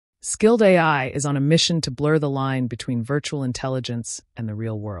Skild AI is on a mission to blur the line between virtual intelligence and the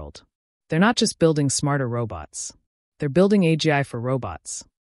real world. They're not just building smarter robots. They're building AGI for robots.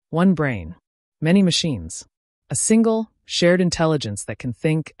 One brain, many machines. A single, shared intelligence that can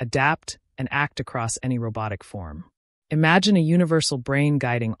think, adapt, and act across any robotic form. Imagine a universal brain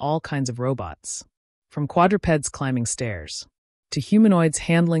guiding all kinds of robots, from quadrupeds climbing stairs to humanoids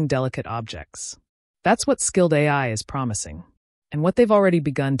handling delicate objects. That's what Skild AI is promising, and what they've already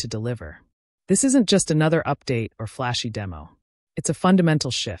begun to deliver. This isn't just another update or flashy demo. It's a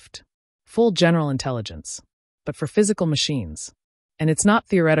fundamental shift. Full general intelligence, but for physical machines. And it's not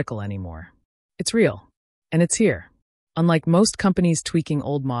theoretical anymore. It's real. And it's here. Unlike most companies tweaking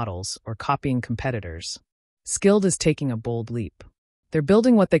old models or copying competitors, Skild is taking a bold leap. They're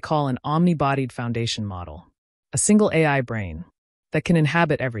building what they call an Omni-bodied Foundation Model, a single AI brain that can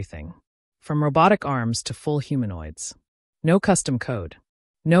inhabit everything, from robotic arms to full humanoids. No custom code,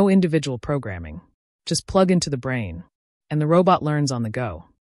 no individual programming. Just plug into the brain, and the robot learns on the go.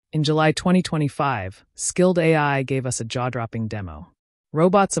 In July 2025, Skild AI gave us a jaw-dropping demo.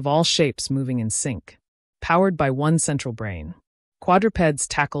 Robots of all shapes moving in sync, powered by one central brain. Quadrupeds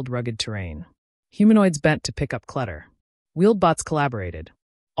tackled rugged terrain. Humanoids bent to pick up clutter. Wheeled bots collaborated,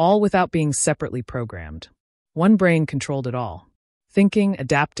 all without being separately programmed. One brain controlled it all, thinking,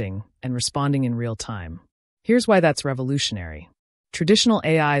 adapting, and responding in real time. Here's why that's revolutionary. Traditional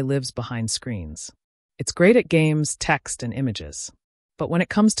AI lives behind screens. It's great at games, text, and images. But when it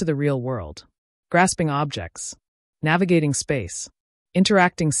comes to the real world, grasping objects, navigating space,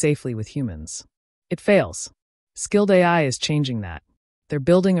 interacting safely with humans, it fails. Skild AI is changing that. They're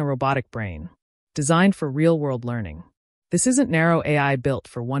building a robotic brain, designed for real-world learning. This isn't narrow AI built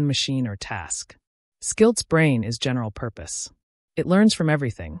for one machine or task. Skild's brain is general purpose. It learns from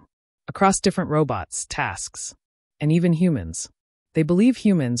everything, across different robots, tasks, and even humans. They believe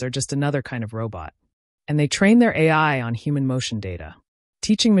humans are just another kind of robot, and they train their AI on human motion data,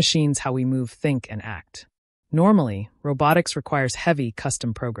 teaching machines how we move, think, and act. Normally, robotics requires heavy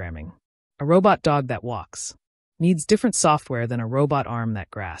custom programming. A robot dog that walks needs different software than a robot arm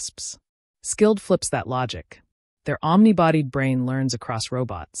that grasps. Skild flips that logic. Their omni-bodied brain learns across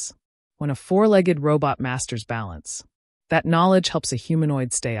robots. When a four-legged robot masters balance, that knowledge helps a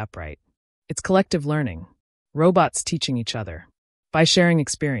humanoid stay upright. It's collective learning, robots teaching each other, by sharing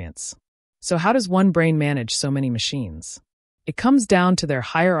experience. So how does one brain manage so many machines? It comes down to their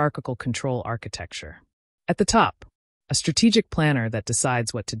hierarchical control architecture. At the top, a strategic planner that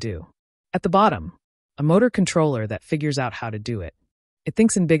decides what to do. At the bottom, a motor controller that figures out how to do it. It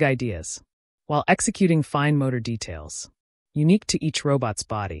thinks in big ideas, while executing fine motor details, unique to each robot's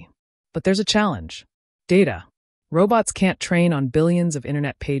body. But there's a challenge. Data. Robots can't train on billions of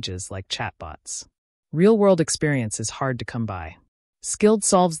internet pages like chatbots. Real-world experience is hard to come by. Skild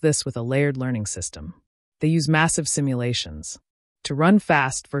solves this with a layered learning system. They use massive simulations to run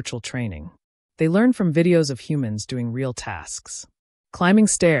fast virtual training. They learn from videos of humans doing real tasks, climbing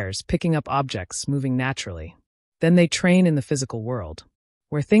stairs, picking up objects, moving naturally. Then they train in the physical world,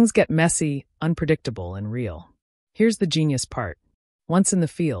 where things get messy, unpredictable, and real. Here's the genius part. Once in the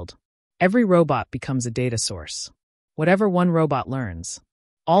field, every robot becomes a data source. Whatever one robot learns,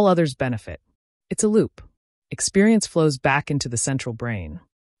 all others benefit. It's a loop. Experience flows back into the central brain,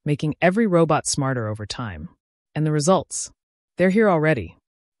 making every robot smarter over time. And the results? They're here already.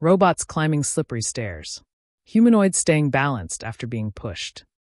 Robots climbing slippery stairs. Humanoids staying balanced after being pushed.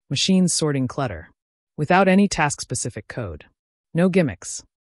 Machines sorting clutter. Without any task-specific code. No gimmicks.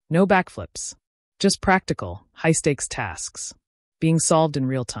 No backflips. Just practical, high-stakes tasks, being solved in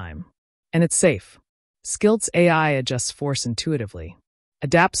real time. And it's safe. Skild's AI adjusts force intuitively,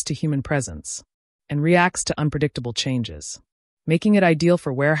 adapts to human presence, and reacts to unpredictable changes, making it ideal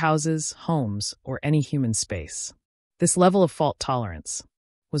for warehouses, homes, or any human space. This level of fault tolerance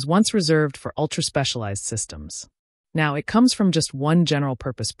was once reserved for ultra-specialized systems. Now it comes from just one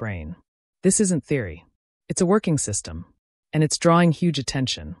general-purpose brain. This isn't theory. It's a working system, and it's drawing huge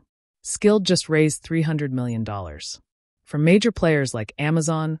attention. Skild just raised $300 million from major players like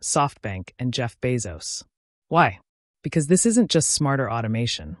Amazon, SoftBank, and Jeff Bezos. Why? Because this isn't just smarter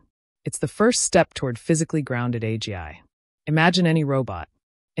automation. It's the first step toward physically grounded AGI. Imagine any robot,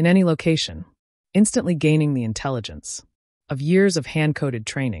 in any location, instantly gaining the intelligence of years of hand-coded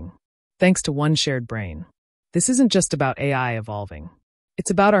training, thanks to one shared brain. This isn't just about AI evolving.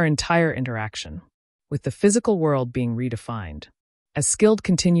 It's about our entire interaction, with the physical world being redefined. As Skild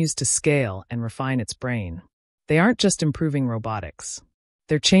continues to scale and refine its brain, they aren't just improving robotics.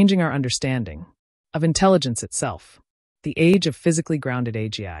 They're changing our understanding of intelligence itself. The age of physically grounded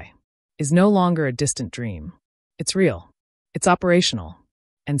AGI is no longer a distant dream. It's real. It's operational.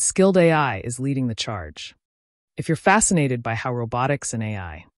 and Skilled AI is leading the charge. If you're fascinated by how robotics and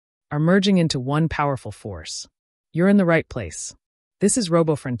AI are merging into one powerful force, you're in the right place. This is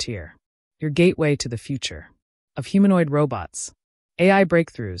RoboFrontier, your gateway to the future of humanoid robots, AI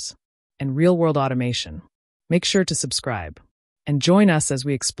breakthroughs, and real-world automation. Make sure to subscribe and join us as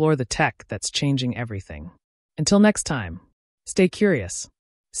we explore the tech that's changing everything. Until next time, stay curious,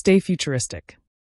 stay futuristic.